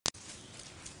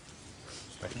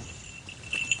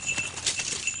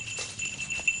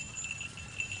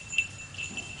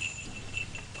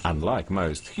Unlike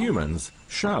most humans,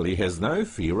 Charlie has no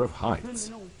fear of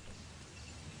heights.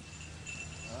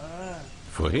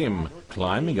 For him,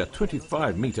 climbing a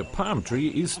 25-metre palm tree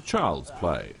is child's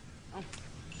play.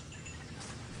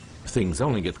 Things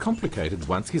only get complicated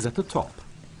once he's at the top.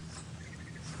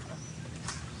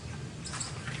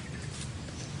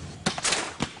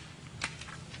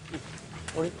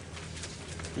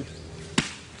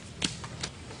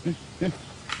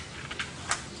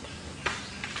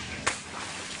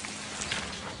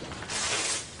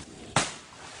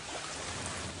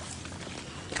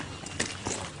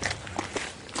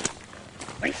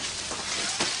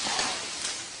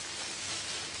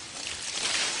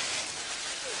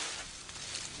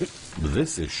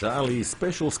 This is Charlie's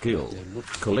special skill,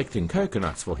 collecting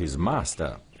coconuts for his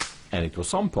master, and it was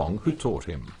Sompong who taught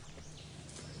him.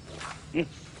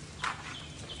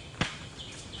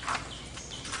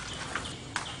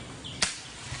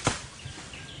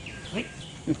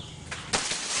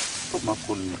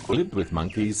 Lived with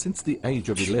monkeys since the age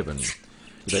of 11.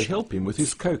 They help him with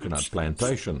his coconut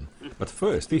plantation, but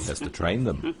first he has to train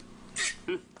them.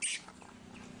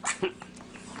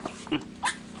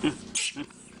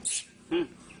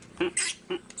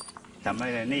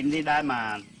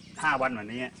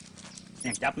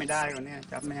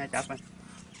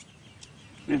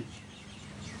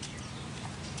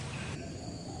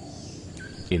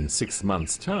 In 6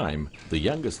 months' time, the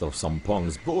youngest of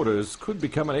Sompong's boarders could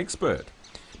become an expert.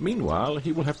 Meanwhile,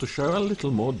 he will have to show a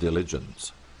little more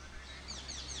diligence.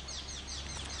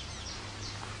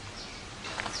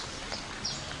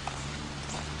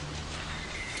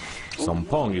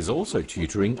 Sompong is also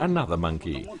tutoring another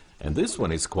monkey, and this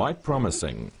one is quite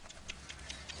promising.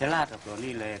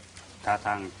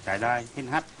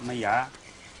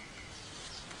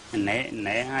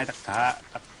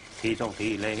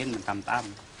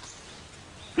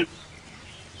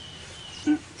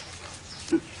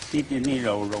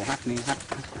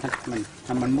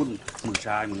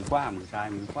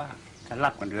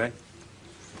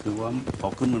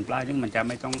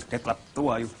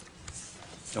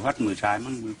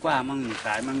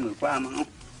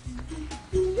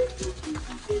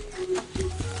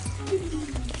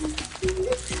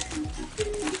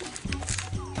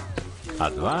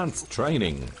 Advanced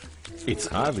training. It's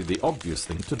hardly the obvious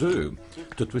thing to do,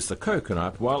 to twist a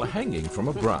coconut while hanging from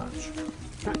a branch.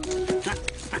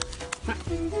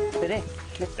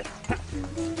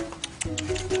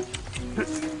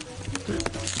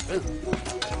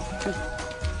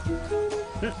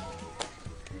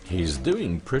 He's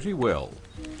doing pretty well.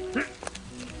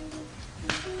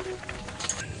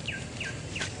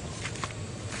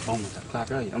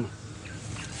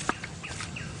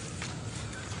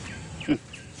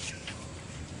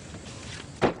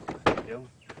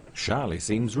 Charlie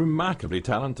seems remarkably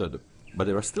talented, but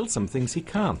there are still some things he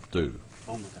can't do.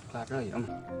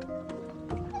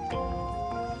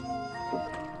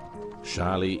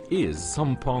 Charlie is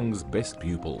Sompong's best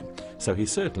pupil, so he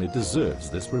certainly deserves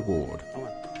this reward.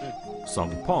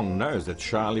 Sompong knows that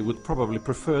Charlie would probably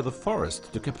prefer the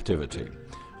forest to captivity.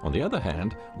 On the other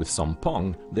hand, with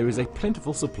Sompong, there is a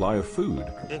plentiful supply of food.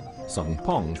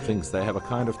 Sompong thinks they have a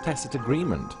kind of tacit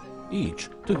agreement, each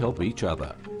to help each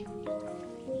other.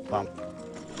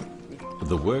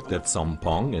 The work that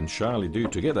Sompong and Charlie do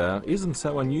together isn't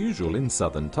so unusual in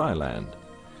southern Thailand.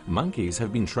 Monkeys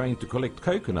have been trained to collect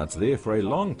coconuts there for a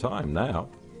long time now.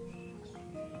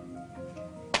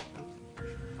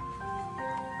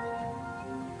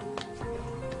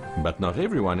 But not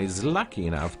everyone is lucky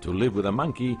enough to live with a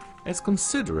monkey as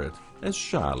considerate as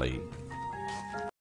Charlie.